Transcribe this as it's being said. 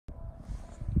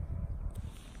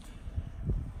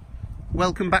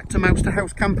Welcome back to Mouse to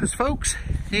House Campers, folks.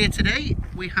 Here today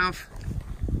we have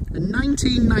a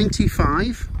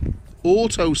 1995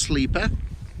 Autosleeper.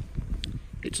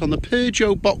 It's on the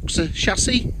Peugeot Boxer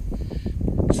chassis.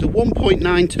 It's the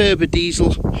 1.9 turbo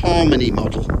diesel Harmony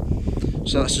model.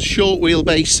 So that's a short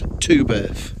wheelbase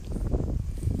 2-berth.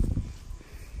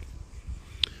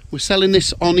 We're selling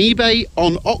this on eBay,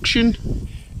 on auction,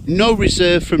 no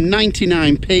reserve from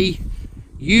 99p.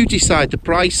 You decide the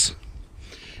price.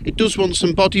 It does want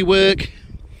some body work.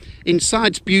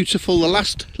 Inside's beautiful. The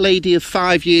last lady of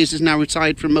 5 years is now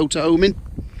retired from motorhoming.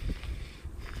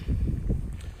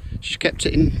 She's kept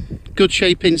it in good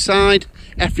shape inside.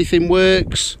 Everything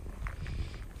works.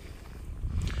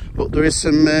 But there is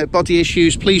some body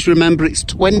issues. Please remember it's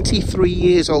 23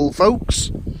 years old,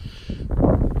 folks.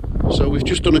 So we've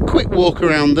just done a quick walk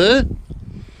around there.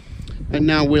 And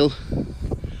now we'll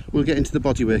get into the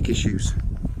bodywork issues.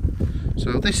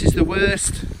 So this is the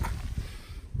worst.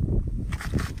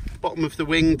 Bottom of the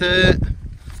wing there,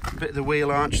 a bit of the wheel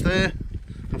arch there.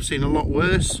 I've seen a lot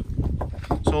worse.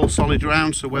 It's all solid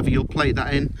round, so whether you'll plate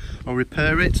that in or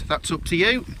repair it, that's up to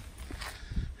you.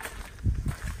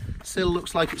 Still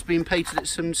looks like it's been painted at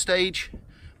some stage,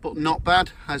 but not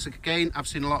bad. As again, I've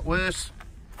seen a lot worse.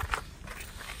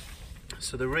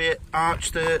 So the rear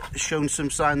arch there has shown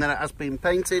some sign that it has been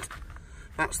painted.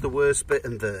 That's the worst bit,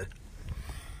 and there.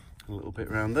 A little bit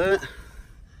around there.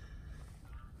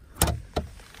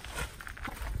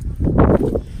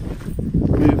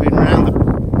 Moving around,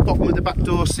 the bottom of the back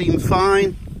door seemed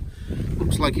fine.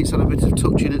 Looks like it's had a bit of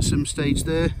touching at some stage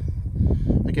there.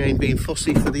 Again, being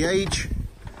fussy for the age.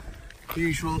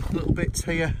 Usual little bits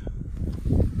here.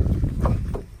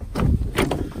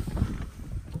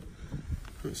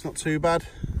 It's not too bad.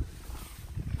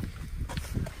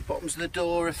 Bottoms of the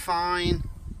door are fine.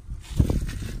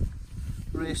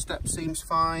 Rear step seems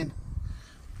fine.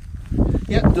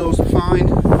 Yep, doors are fine.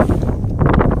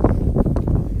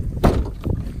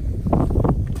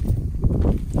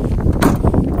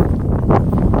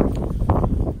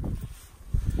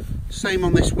 Same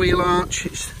on this wheel arch.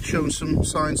 It's shown some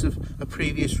signs of a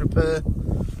previous repair.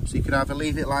 So you could either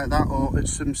leave it like that or at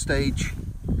some stage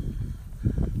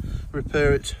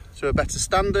repair it to a better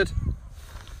standard.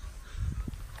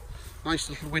 Nice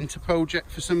little winter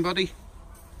project for somebody.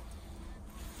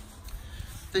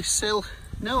 This sill,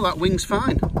 no, that wing's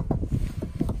fine.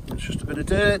 It's just a bit of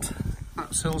dirt.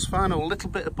 That sill's fine. Oh, a little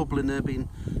bit of bubbling there, being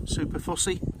super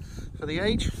fussy for the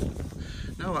age.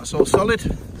 No, that's all solid.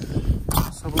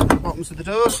 Let's have a look at the bottoms of the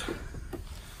doors.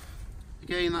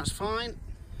 Again, that's fine.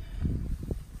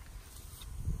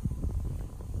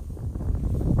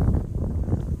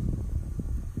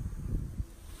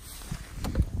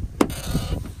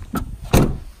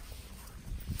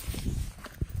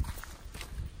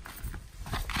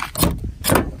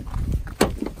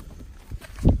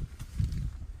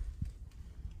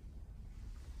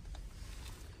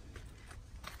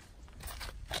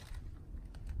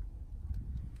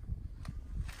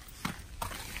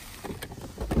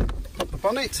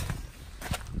 Bonnet.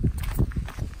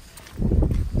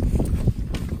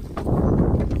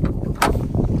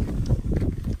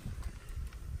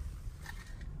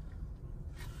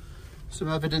 Some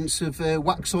evidence of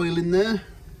wax oil in there.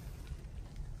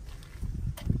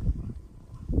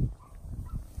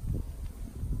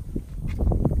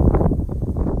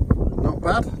 Not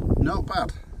bad, not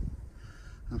bad.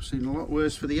 I've seen a lot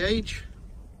worse for the age.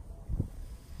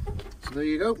 So there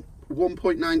you go,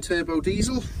 1.9 turbo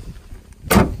diesel.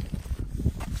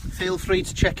 Feel free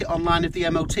to check it online of the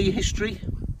MOT history.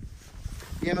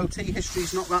 The MOT history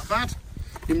is not that bad.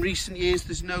 In recent years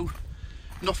there's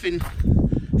nothing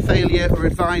failure or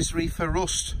advisory for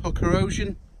rust or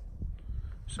corrosion.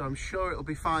 So I'm sure it'll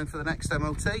be fine for the next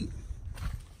MOT.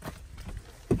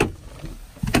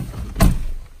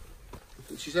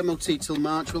 Which is MOT till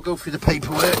March. We'll go through the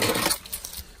paperwork.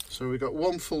 So we've got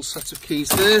one full set of keys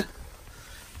there.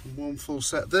 And one full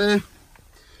set there.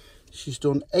 She's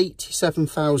done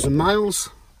 87,000 miles.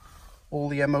 All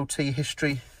the MOT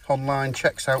history online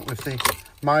checks out with the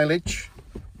mileage.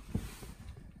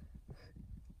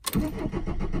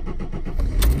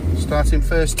 Starting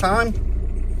first time.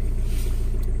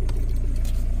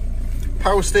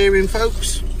 Power steering,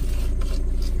 folks.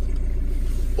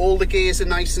 All the gears are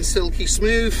nice and silky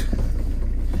smooth.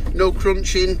 No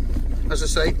crunching. As I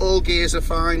say, all gears are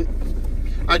fine.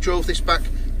 I drove this back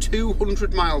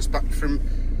 200 miles back from,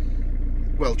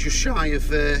 well, just shy of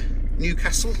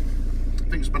Newcastle. I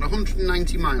think it's about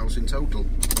 190 miles in total.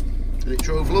 And it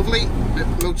drove lovely at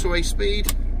motorway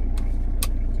speed.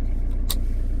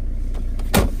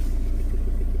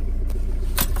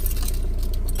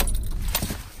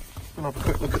 We'll have a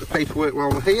quick look at the paperwork while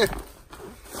we're here.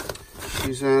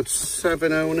 She's had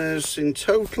 7 owners in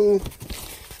total.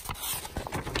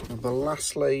 And the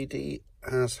last lady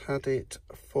has had it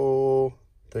for,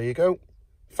 there you go,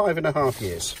 5.5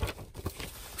 years.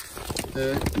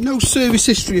 No service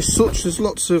history as such. There's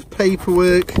lots of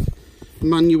paperwork,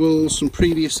 manuals, some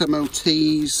previous MOTs,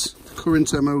 the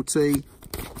current MOT.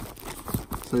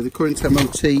 So the current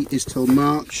MOT is till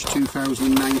March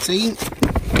 2019.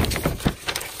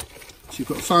 So you've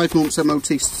got 5 months MOT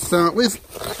to start with.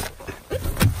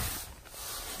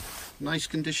 Nice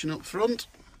condition up front.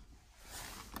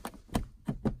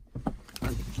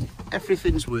 And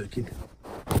everything's working.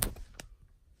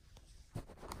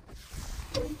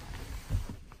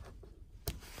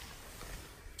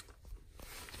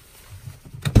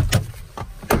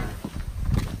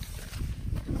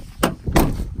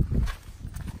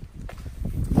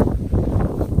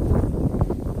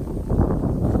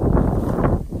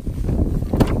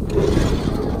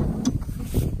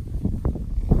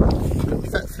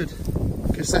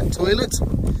 Cassette toilet.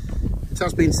 It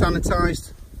has been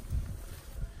sanitised.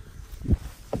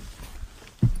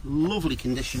 Lovely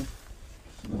condition.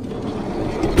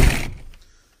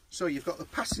 So you've got the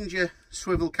passenger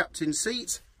swivel captain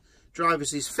seat.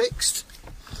 Driver's is fixed.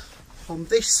 On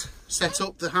this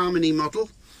setup, the Harmony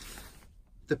model,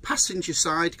 the passenger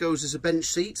side goes as a bench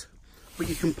seat, but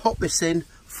you can pop this in,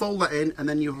 fold that in, and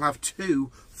then you'll have 2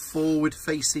 forward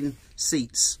facing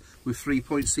seats with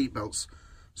 3-point seat belts.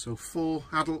 So 4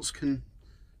 adults can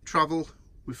travel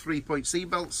with 3-point seat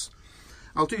belts.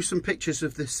 I'll do some pictures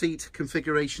of the seat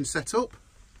configuration setup.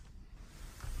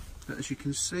 But as you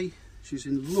can see, she's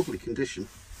in lovely condition.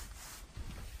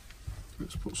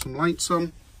 Let's put some lights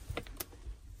on.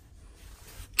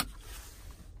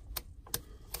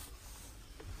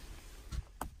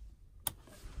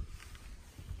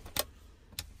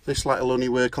 This light will only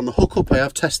work on the hookup. I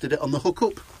have tested it on the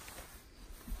hookup.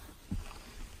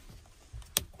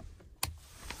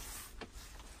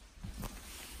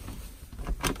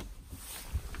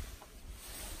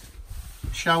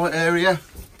 Shower area,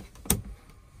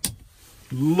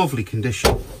 lovely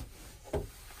condition. And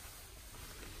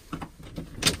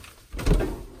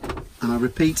I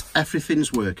repeat,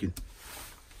 everything's working.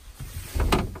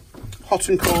 Hot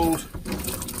and cold.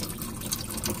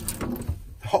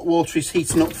 The hot water is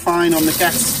heating up fine on the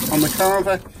gas on the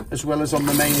carver as well as on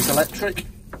the mains electric.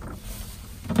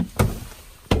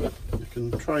 I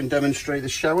can try and demonstrate the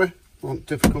shower. Not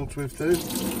difficult with do.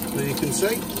 There you can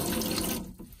see.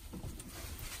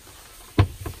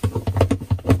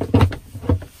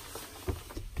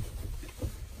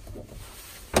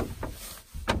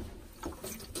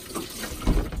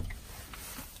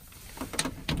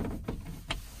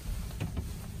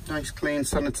 Nice clean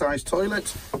sanitised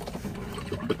toilet,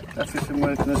 everything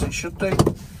working as it should do.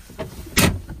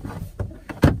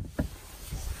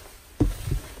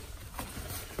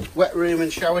 Wet room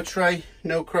and shower tray,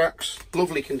 no cracks,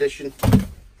 lovely condition.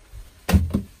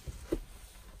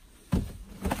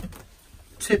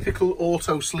 Typical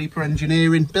Autosleeper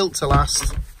engineering, built to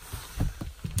last.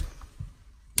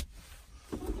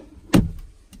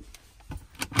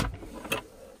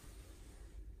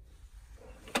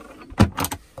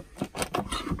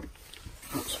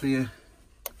 For your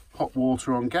hot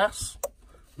water on gas,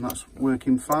 and that's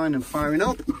working fine and firing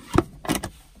up.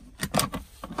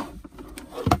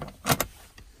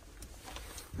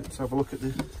 Let's have a look at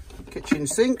the kitchen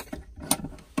sink.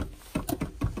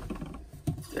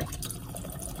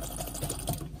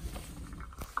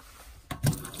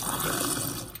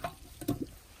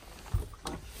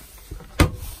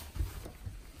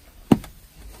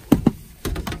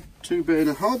 Two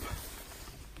burner hob.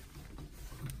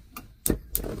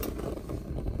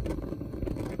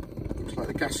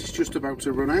 Gas is just about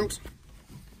to run out.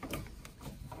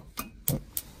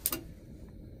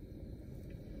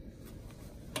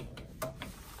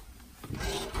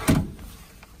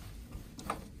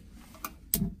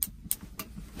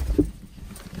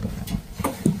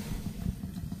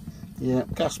 Yeah,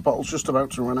 gas bottle's just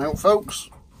about to run out, folks.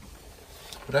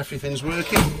 But everything's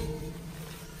working.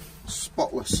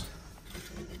 Spotless.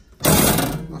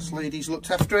 Last lady's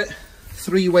looked after it.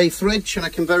 3-way fridge, and I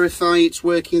can verify it's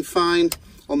working fine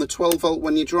on the 12 volt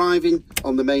when you're driving.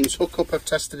 On the mains hookup I've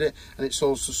tested it, and it's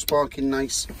also sparking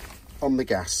nice on the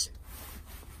gas.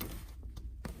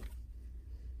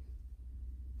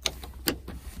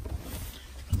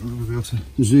 We'll be able to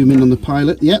zoom in on the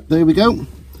pilot. Yep, there we go.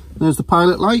 There's the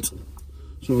pilot light.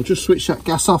 So I'll just switch that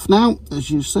gas off now. As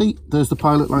you see, there's the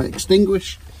pilot light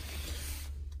extinguish,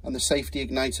 and the safety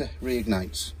igniter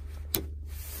reignites.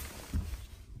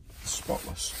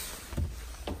 Spotless.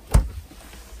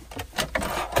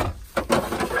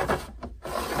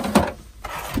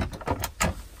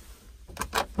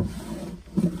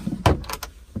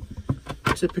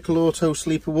 Typical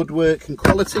Autosleeper woodwork and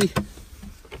quality.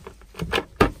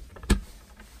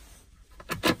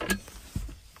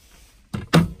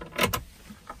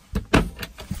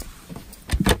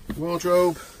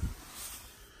 Wardrobe,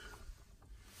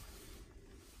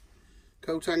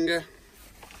 coat hanger,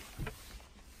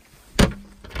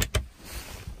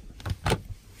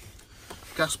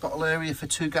 gas bottle area for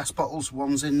 2 gas bottles,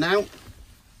 one's in now.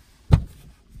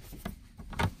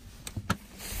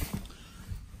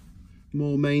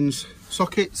 More mains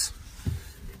sockets,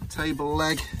 table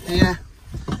leg here,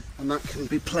 and that can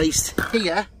be placed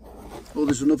here, or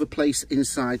there's another place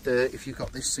inside there if you've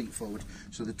got this seat forward,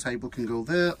 so the table can go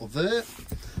there or there.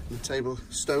 And the table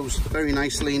stows very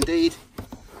nicely indeed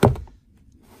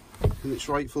in its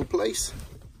rightful place.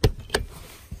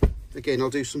 Again, I'll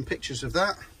do some pictures of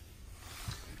that.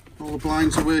 All the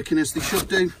blinds are working as they should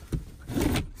do.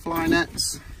 Fly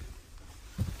nets,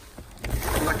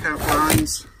 blackout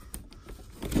blinds,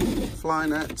 fly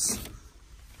nets,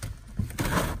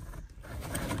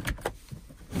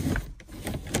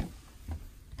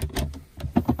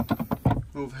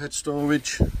 overhead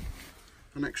storage,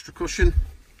 an extra cushion,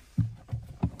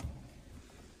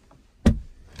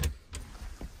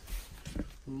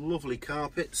 lovely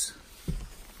carpets.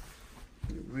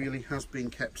 It really has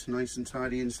been kept nice and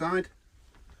tidy inside.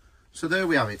 So there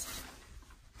we have it.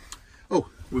 Oh,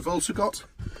 we've also got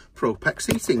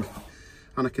Propex heating,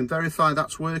 and I can verify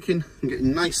that's working and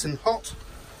getting nice and hot.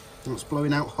 That's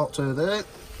blowing out hot air there.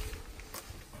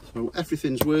 So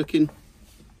everything's working.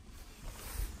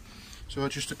 So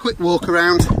just a quick walk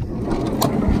around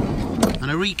and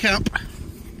a recap.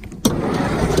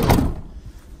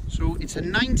 So it's a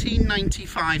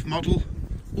 1995 model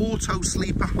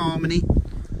Autosleeper Harmony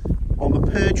on the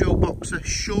Peugeot Boxer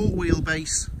short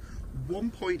wheelbase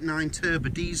 1.9 turbo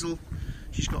diesel.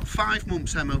 She's got 5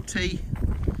 months MOT,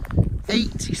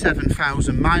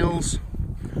 87,000 miles,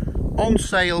 on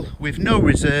sale with no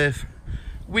reserve,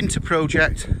 winter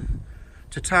project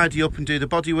to tidy up and do the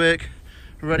bodywork,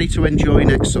 ready to enjoy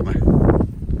next summer.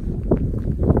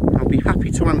 I'll be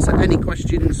happy to answer any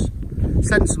questions,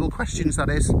 sensible questions that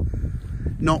is,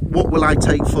 not what will I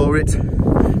take for it,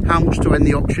 how much to end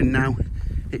the auction now.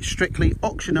 It's strictly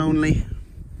auction only.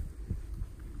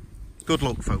 Good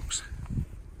luck, folks.